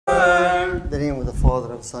In the name of the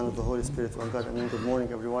Father, and the Son, and the Holy Spirit, one God. Amen. Good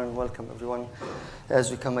morning, everyone. Welcome, everyone.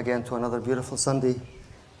 As we come again to another beautiful Sunday,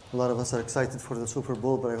 a lot of us are excited for the Super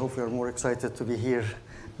Bowl, but I hope we are more excited to be here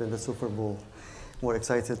than the Super Bowl. More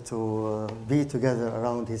excited to be together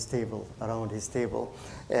around His table,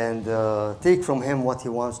 and take from Him what He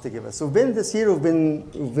wants to give us. So this year we've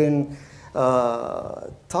been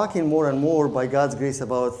talking more and more by God's grace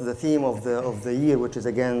about the theme of the year, which is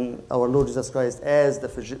again our Lord Jesus Christ as the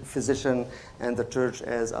physician and the church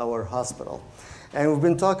as our hospital. And we've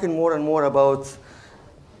been talking more and more about,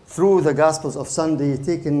 through the Gospels of Sunday,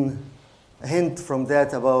 taking a hint from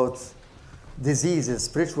that about diseases,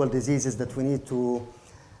 spiritual diseases that we need to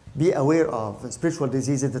be aware of, and spiritual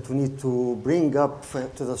diseases that we need to bring up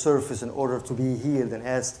to the surface in order to be healed and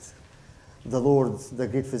ask the Lord, the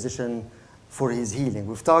great physician, for His healing.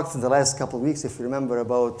 We've talked in the last couple of weeks, if you remember,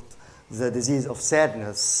 about the disease of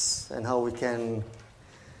sadness and how we can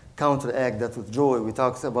counteract that with joy. We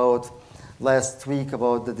talked about last week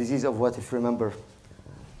about the disease of what, if you remember?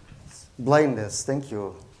 Blindness. Thank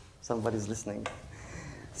you. Somebody's listening.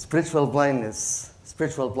 Spiritual blindness,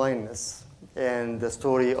 and the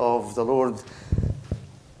story of the Lord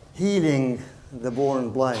healing the born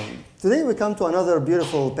blind. Today we come to another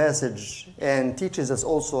beautiful passage and teaches us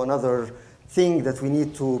also another thing that we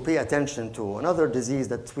need to pay attention to, another disease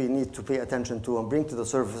that we need to pay attention to and bring to the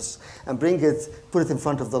surface and put it in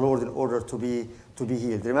front of the Lord in order to be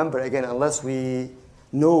healed. Remember, again, unless we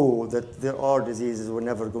know that there are diseases, we're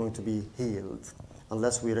never going to be healed.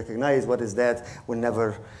 Unless we recognize what is that, we'll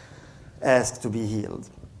never ask to be healed.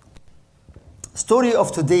 Story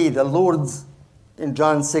of today, the Lord in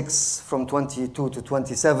John 6 from 22 to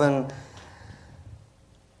 27,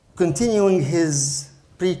 continuing His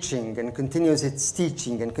preaching and continues His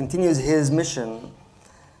teaching and continues His mission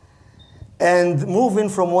and moving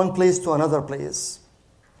from one place to another place.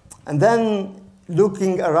 And then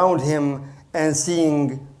looking around Him and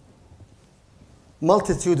seeing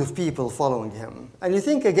multitude of people following Him. And you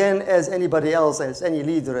think again, as anybody else, as any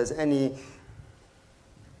leader, as any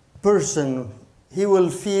person, he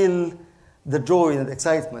will feel the joy and the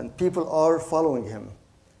excitement. People are following Him,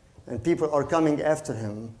 and people are coming after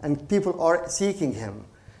Him, and people are seeking Him.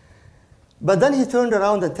 But then He turned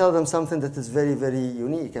around and told them something that is very, very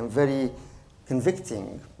unique and very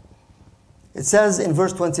convicting. It says in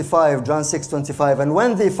verse 25, John 6:25, and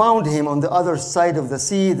when they found Him on the other side of the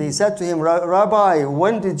sea, they said to Him, Rabbi,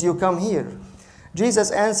 when did you come here? Jesus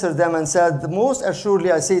answered them and said, most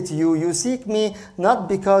assuredly I say to you, you seek me not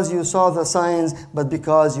because you saw the signs, but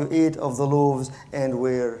because you ate of the loaves and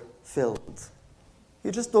were filled.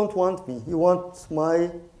 You just don't want me. You want my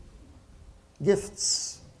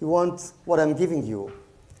gifts. You want what I'm giving you.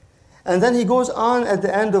 And then He goes on at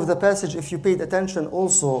the end of the passage, if you paid attention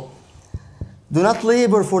also, do not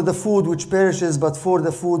labor for the food which perishes, but for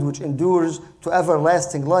the food which endures to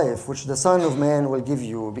everlasting life, which the Son of Man will give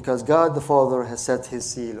you, because God the Father has set His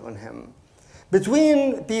seal on Him.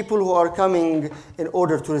 Between people who are coming in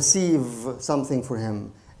order to receive something for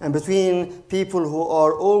Him, and between people who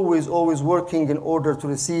are always working in order to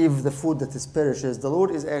receive the food that is perishes, the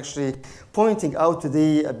Lord is actually pointing out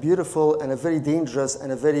today a beautiful and a very dangerous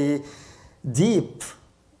and a very deep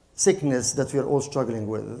sickness that we are all struggling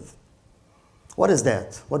with. What is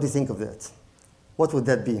that? What do you think of that? What would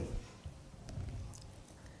that be?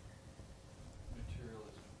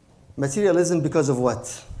 Materialism because of what?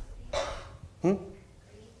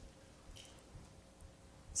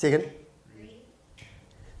 Say again?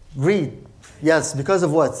 Greed. Yes, because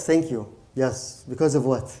of what? Thank you. Yes, because of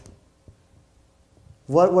what?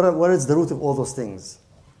 What is the root of all those things?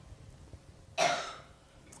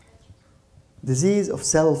 Disease of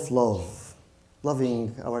self-love,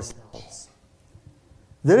 loving ourselves.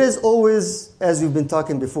 There is always, as we've been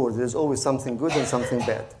talking before, there is always something good and something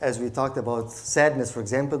bad. As we talked about sadness, for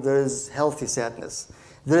example, there is healthy sadness.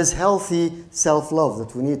 There is healthy self-love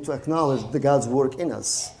that we need to acknowledge the God's work in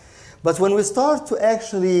us. But when we start to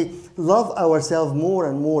actually love ourselves more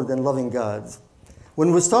and more than loving God,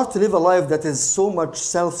 when we start to live a life that is so much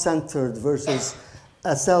self-centered versus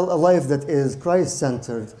a life that is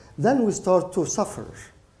Christ-centered, then we start to suffer.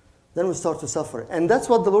 And that's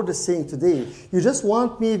what the Lord is saying today. You just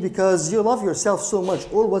want me because you love yourself so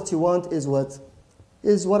much. All what you want is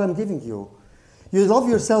what I'm giving you. You love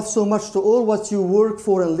yourself so much to all what you work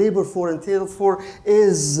for and labor for and toil for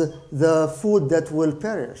is the food that will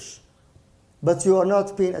perish. But you are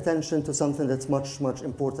not paying attention to something that's much, much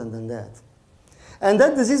important than that. And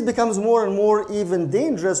that disease becomes more and more even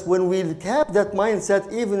dangerous when we have that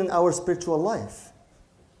mindset even in our spiritual life.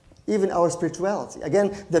 Even our spirituality.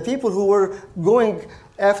 Again, the people who were going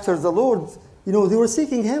after the Lord, they were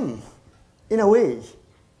seeking Him. in a way,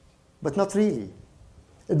 but not really.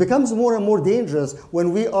 It becomes more and more dangerous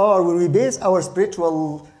when we base our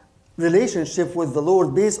spiritual relationship with the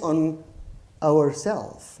Lord based on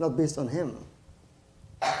ourselves, not based on Him.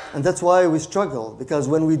 And that's why we struggle, because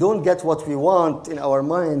when we don't get what we want in our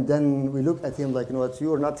mind, then we look at Him like, you know what,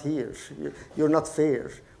 you're not here. You're not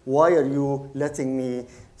fair. Why are you letting me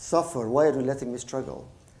suffer? Why are you letting me struggle?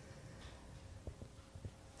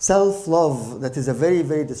 Self-love, that is a very,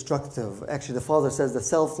 very destructive. Actually, the Father says that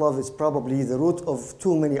self-love is probably the root of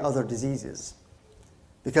too many other diseases.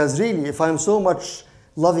 Because really, if I'm so much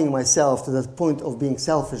loving myself to the point of being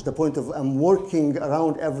selfish, the point of I'm working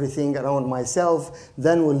around everything around myself,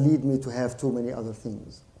 then will lead me to have too many other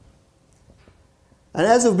things. And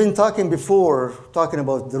as we've been talking before, talking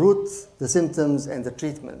about the root, the symptoms, and the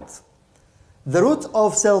treatment. The root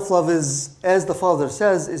of self-love is, as the Father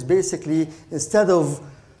says, is basically instead of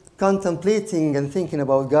contemplating and thinking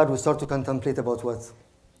about God, we start to contemplate about what?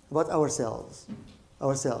 About ourselves.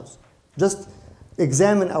 Ourselves. Just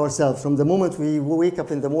examine ourselves from the moment we wake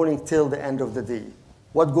up in the morning till the end of the day.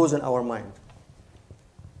 What goes in our mind?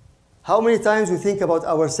 How many times we think about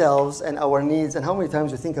ourselves and our needs, and how many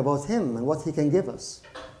times we think about Him and what He can give us?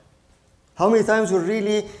 How many times we're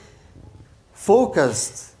really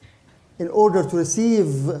focused in order to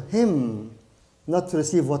receive Him, not to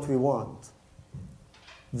receive what we want?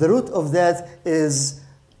 The root of that is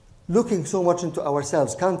looking so much into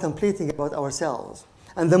ourselves, contemplating about ourselves.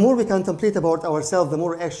 And the more we contemplate about ourselves, the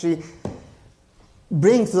more we actually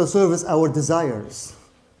bring to the service our desires.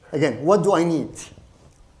 Again, what do I need?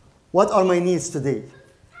 What are my needs today?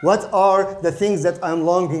 What are the things that I'm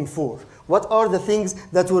longing for? What are the things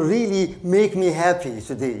that will really make me happy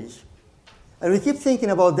today? And we keep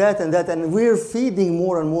thinking about that, and we're feeding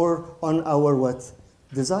more and more on our what?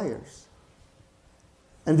 Desires.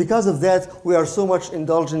 And because of that, we are so much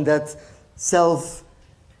indulged in that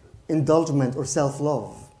self-indulgence or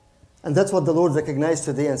self-love. And that's what the Lord recognized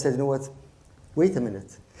today and said, you know what? Wait a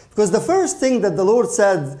minute. Because the first thing that the Lord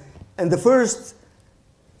said, and the first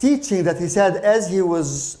teaching that He said as He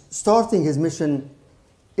was starting His mission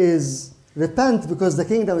is repent, because the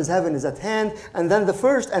kingdom of heaven is at hand. And then the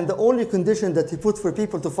first and the only condition that He put for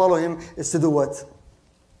people to follow Him is to do what?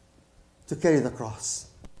 To carry the cross.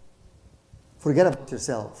 Forget about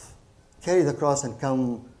yourself. Carry the cross and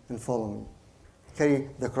come and follow me. Carry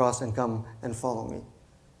the cross and come and follow me.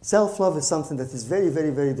 Self-love is something that is very,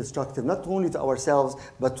 very, very destructive, not only to ourselves,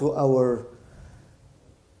 but to our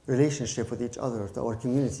relationship with each other, to our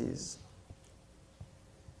communities.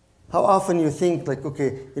 How often you think like,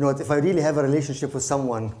 okay, you know what, if I really have a relationship with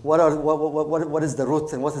someone, what is the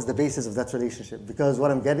root and what is the basis of that relationship? Because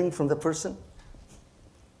what I'm getting from the person?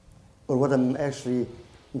 Or what I'm actually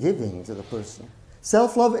giving to the person?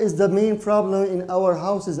 Self-love is the main problem in our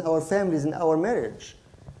houses, in our families, in our marriage.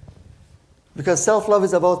 Because self-love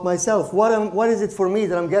is about myself. What is it for me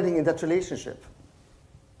that I'm getting in that relationship?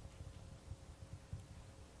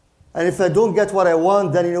 And if I don't get what I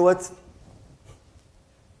want, then you know what?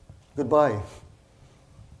 Goodbye.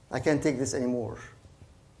 I can't take this anymore.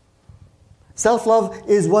 Self-love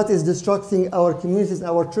is what is destructing our communities and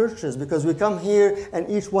our churches, because we come here and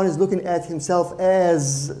each one is looking at himself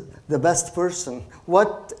as the best person.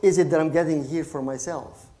 What is it that I'm getting here for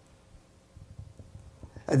myself?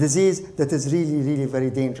 A disease that is really, really very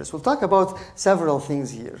dangerous. We'll talk about several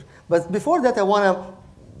things here. But before that, I want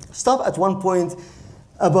to stop at one point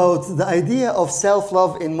about the idea of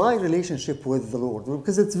self-love in my relationship with the Lord,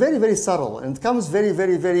 because it's very, very subtle and it comes very,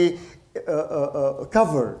 very, very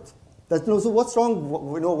covered. That, you know, so what's wrong,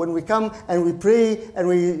 you know, when we come and we pray and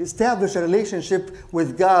we establish a relationship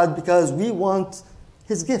with God because we want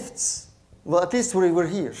His gifts? Well, at least we're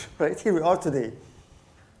here, right? Here we are today.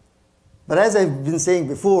 But as I've been saying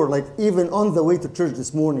before, like even on the way to church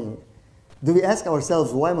this morning, do we ask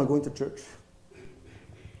ourselves, why am I going to church?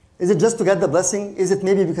 Is it just to get the blessing? Is it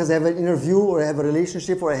maybe because I have an interview or I have a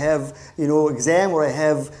relationship or I have, you know, exam or I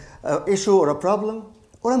have an issue or a problem?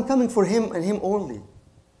 Or I'm coming for Him and Him only?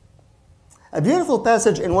 A beautiful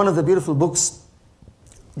passage in one of the beautiful books,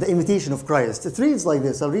 The Imitation of Christ. It reads like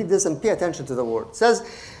this. I'll read this and pay attention to the word. It says,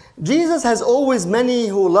 Jesus has always many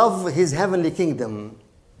who love His heavenly kingdom,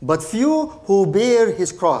 but few who bear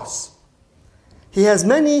His cross. He has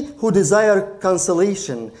many who desire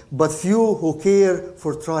consolation, but few who care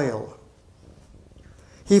for trial.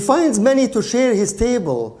 He finds many to share His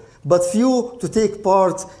table, but few to take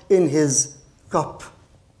part in His cup.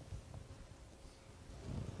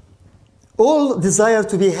 All desire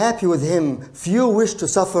to be happy with Him. Few wish to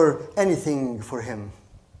suffer anything for Him.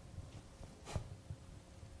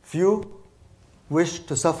 Few wish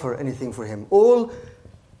to suffer anything for Him. All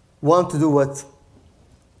want to do what?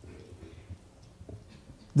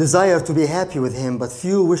 Desire to be happy with him, but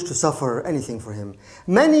few wish to suffer anything for him.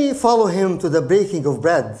 Many follow him to the breaking of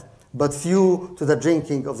bread, but few to the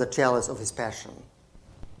drinking of the chalice of his passion.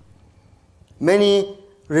 Many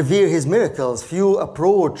revere his miracles, few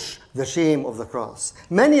approach the shame of the cross.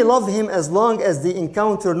 Many love him as long as they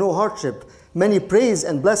encounter no hardship. Many praise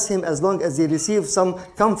and bless him as long as they receive some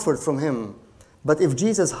comfort from him. But if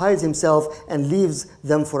Jesus hides himself and leaves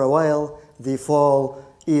them for a while, they fall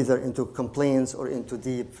either into complaints or into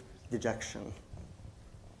deep dejection.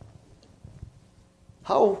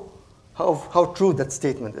 How true that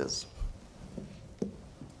statement is.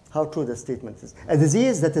 How true that statement is. A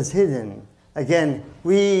disease that is hidden. Again,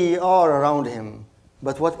 we are around him.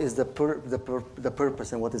 But what is the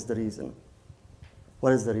purpose and what is the reason?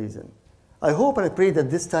 What is the reason? I hope and I pray that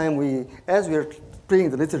this time as we are praying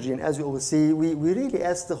the liturgy and as we always see, we really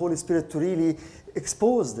ask the Holy Spirit to really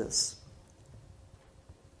expose this.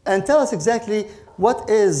 And tell us exactly what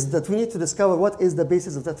is that we need to discover, what is the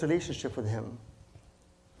basis of that relationship with him.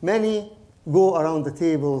 Many go around the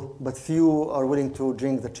table, but few are willing to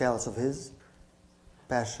drink the chalice of his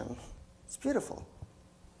passion. It's beautiful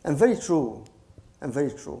and very true, and very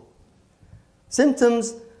true.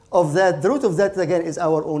 Symptoms of that, the root of that again is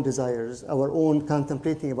our own desires, our own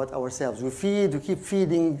contemplating about ourselves. We keep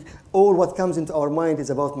feeding, all what comes into our mind is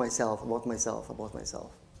about myself, about myself, about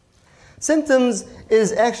myself. Symptoms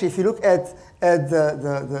is actually, if you look at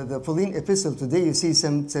the Pauline epistle today, you see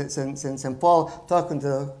St. Paul talking to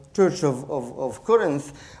the church of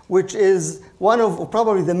Corinth, which is one of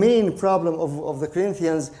probably the main problem of the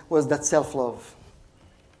Corinthians was that self-love.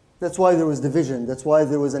 That's why there was division. That's why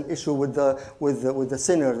there was an issue with the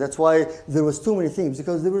sinner. That's why there was too many things,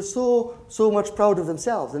 because they were so much proud of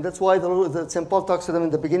themselves. And that's why St. Paul talks to them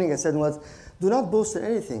in the beginning and said, "What? Do not boast in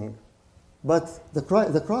anything, but the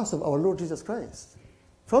cross of our Lord Jesus Christ."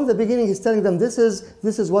 From the beginning, he's telling them this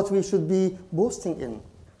is what we should be boasting in.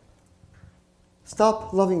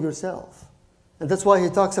 Stop loving yourself. And that's why he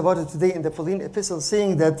talks about it today in the Pauline epistle,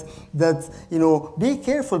 saying that be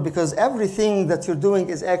careful, because everything that you're doing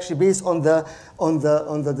is actually based on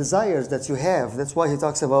the desires that you have. That's why he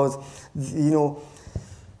talks about you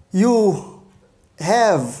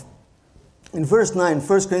have, in verse 9,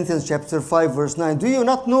 1 Corinthians chapter 5, verse 9, "Do you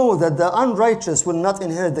not know that the unrighteous will not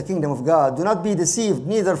inherit the kingdom of God? Do not be deceived,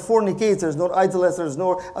 neither fornicators, nor idolaters,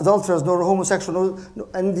 nor adulterers, nor homosexuals."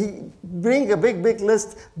 And he bring a big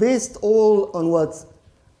list based all on what?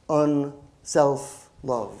 On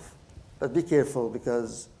self-love. But be careful,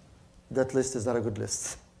 because that list is not a good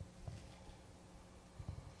list.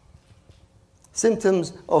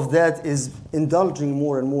 Symptoms of that is indulging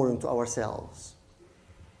more and more into ourselves.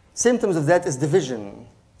 Symptoms of that is division.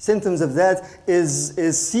 Symptoms of that is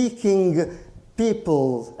seeking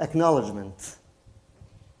people's acknowledgement.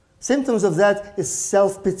 Symptoms of that is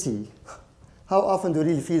self-pity. How often do we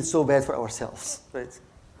really feel so bad for ourselves, right?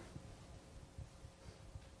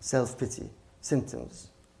 Self-pity, symptoms.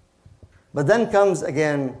 But then comes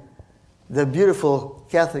again the beautiful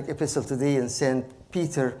Catholic epistle today, in St.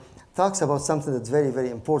 Peter talks about something that's very, very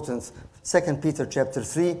important. 2 Peter chapter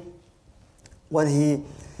 3, when he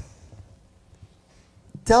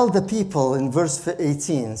tell the people in verse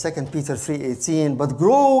 18, 2 Peter 3:18, "But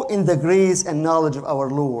grow in the grace and knowledge of our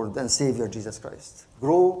Lord and Savior Jesus Christ."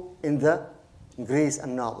 Grow in the grace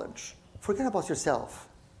and knowledge. Forget about yourself.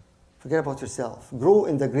 Forget about yourself. Grow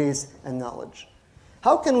in the grace and knowledge.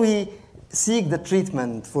 How can we seek the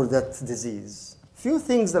treatment for that disease? Few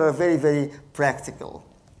things that are very, very practical.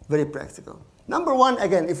 Very practical. Number one,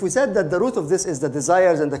 again, if we said that the root of this is the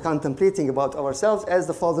desires and the contemplating about ourselves, as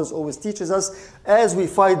the Fathers always teaches us, as we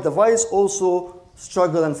fight the vice, also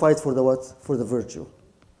struggle and fight for the what? For the virtue,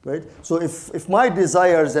 right? So if my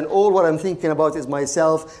desires and all what I'm thinking about is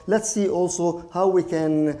myself, let's see also how we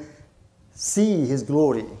can see His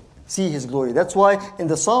glory. See His glory. That's why in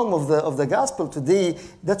the Psalm of the Gospel today,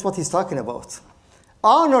 that's what he's talking about.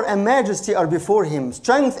 Honor and majesty are before Him.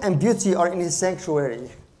 Strength and beauty are in His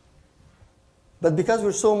sanctuary. But because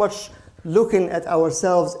we're so much looking at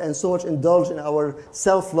ourselves and so much indulged in our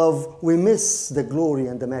self-love, we miss the glory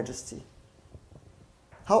and the majesty.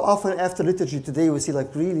 How often after liturgy today we see,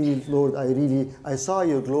 like, really, Lord, I saw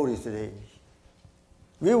your glory today.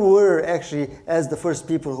 We were actually, as the first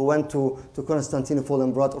people who went to Constantinople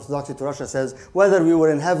and brought Orthodoxy to Russia, says, whether we were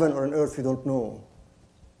in heaven or on earth, we don't know.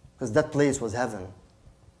 Because that place was heaven.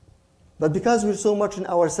 But because we're so much in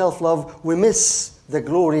our self-love, we miss the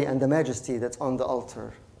glory and the majesty that's on the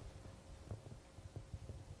altar.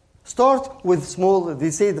 Start with small,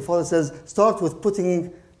 they say, the Father says, start with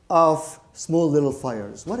putting off small little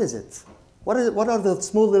fires. What is it? What are the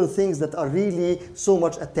small little things that are really so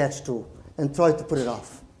much attached to, and try to put it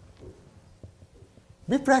off?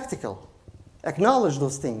 Be practical. Acknowledge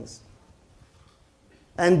those things.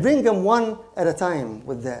 And bring them one at a time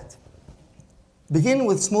with that. Begin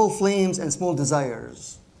with small flames and small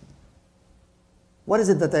desires. What is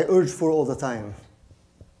it that I urge for all the time?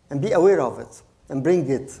 And be aware of it and bring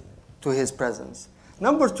it to His presence.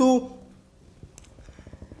 Number 2,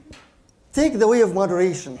 take the way of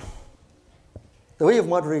moderation. The way of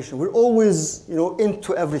moderation. We're always,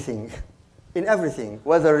 into everything. In everything.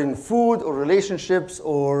 Whether in food or relationships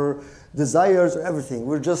or desires or everything.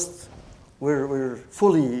 We're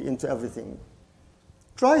fully into everything.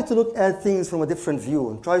 Try to look at things from a different view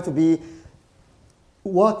and try to be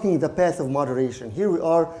walking the path of moderation. Here we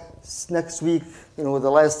are next week, the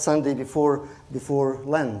last Sunday before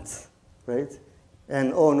Lent, right?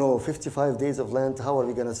 And oh no, 55 days of Lent, how are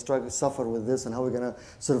we going to suffer with this, and how are we going to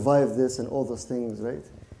survive this, and all those things, right?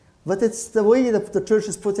 But it's the way that the church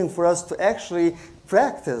is putting for us to actually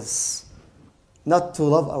practice not to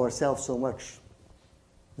love ourselves so much.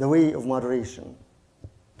 The way of moderation.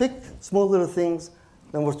 Pick small little things.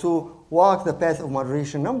 Number 2, walk the path of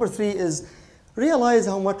moderation. Number 3 is realize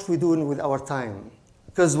how much we do with our time.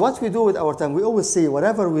 Because what we do with our time, we always say,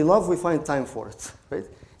 whatever we love, we find time for it, right?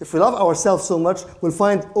 If we love ourselves so much, we'll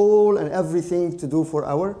find all and everything to do for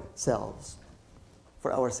ourselves.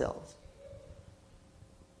 For ourselves.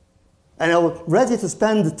 And I'm ready to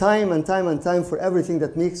spend time and time and time for everything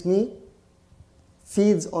that makes me,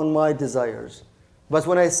 feeds on my desires. But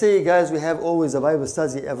when I say, guys, we have always a Bible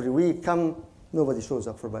study every week, nobody shows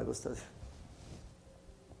up for Bible study.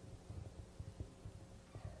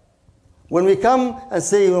 When we come and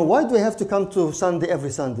say, why do we have to come to Sunday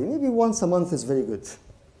every Sunday? Maybe once a month is very good.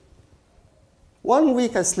 1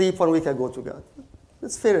 week I sleep, 1 week I go to God.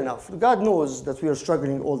 That's fair enough. God knows that we are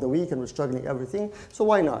struggling all the week and we're struggling everything, so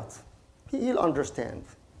why not? He'll understand.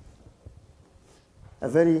 A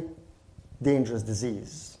very dangerous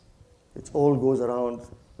disease. It all goes around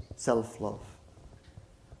self-love.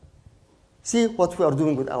 See what we are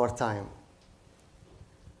doing with our time.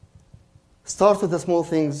 Start with the small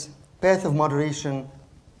things, path of moderation,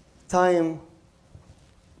 time,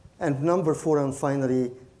 and number 4, and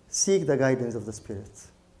finally, seek the guidance of the Spirit.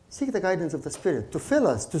 Seek the guidance of the Spirit to fill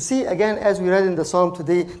us, to see, again, as we read in the Psalm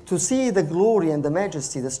today, to see the glory and the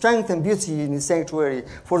majesty, the strength and beauty in His sanctuary.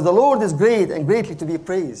 For the Lord is great and greatly to be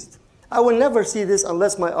praised. I will never see this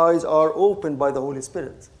unless my eyes are opened by the Holy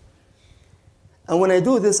Spirit. And when I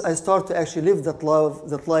do this, I start to actually live that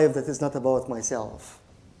life that is not about myself.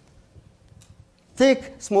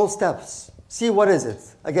 Take small steps. See what is it.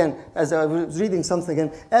 Again, as I was reading something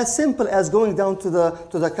again, as simple as going down to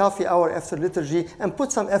the coffee hour after liturgy and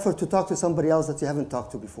put some effort to talk to somebody else that you haven't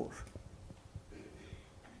talked to before.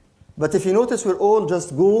 But if you notice, we'll all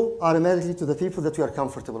just go automatically to the people that we are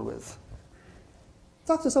comfortable with.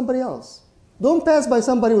 Talk to somebody else. Don't pass by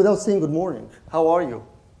somebody without saying good morning. How are you?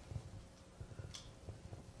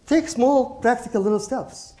 Take small, practical little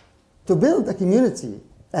steps to build a community,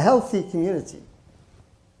 a healthy community.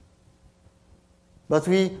 But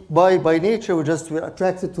we, by nature, we're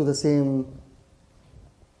attracted to the same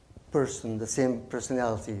person, the same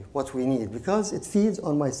personality, what we need, because it feeds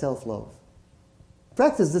on my self-love.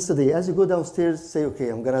 Practice this today. As you go downstairs, say, okay,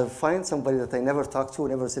 I'm going to find somebody that I never talked to,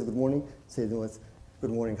 never said good morning. Say, what?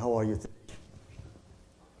 Good morning, how are you today?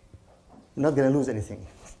 I'm not going to lose anything.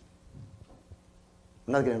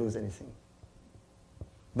 I'm not going to lose anything.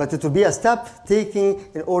 But it will be a step taking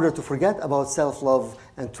in order to forget about self-love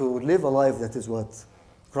and to live a life that is what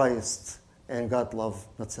Christ and God love,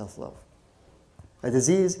 not self-love. A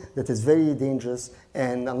disease that is very dangerous,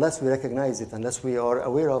 and unless we recognize it, unless we are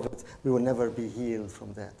aware of it, we will never be healed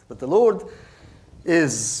from that. But the Lord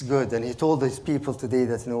is good, and He told His people today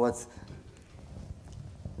that,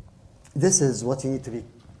 this is what you need to be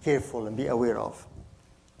careful and be aware of.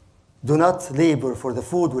 Do not labor for the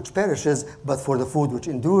food which perishes, but for the food which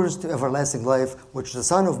endures to everlasting life, which the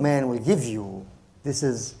Son of Man will give you. This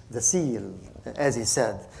is the seal, as He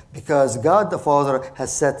said, because God the Father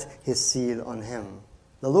has set His seal on Him.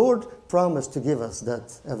 The Lord promised to give us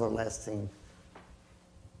that everlasting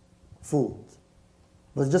food.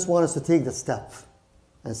 But I just want us to take the step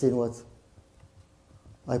and say,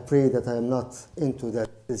 I pray that I am not into that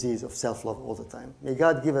disease of self-love all the time. May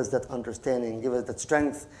God give us that understanding, give us that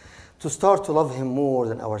strength to start to love Him more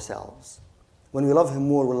than ourselves. When we love Him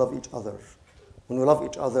more, we'll love each other. When we love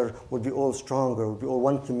each other, we'll be all stronger. We'll be all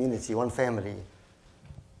one community, one family.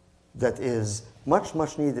 That is much,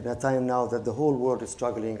 much needed in a time now that the whole world is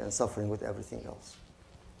struggling and suffering with everything else.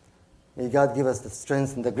 May God give us the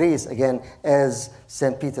strength and the grace, again, as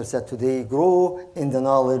St. Peter said today, grow in the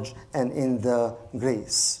knowledge and in the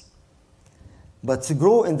grace. But to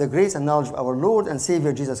grow in the grace and knowledge of our Lord and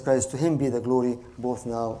Savior Jesus Christ, to Him be the glory both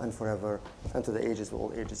now and forever, and to the ages of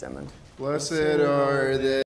all ages. Amen. Blessed are they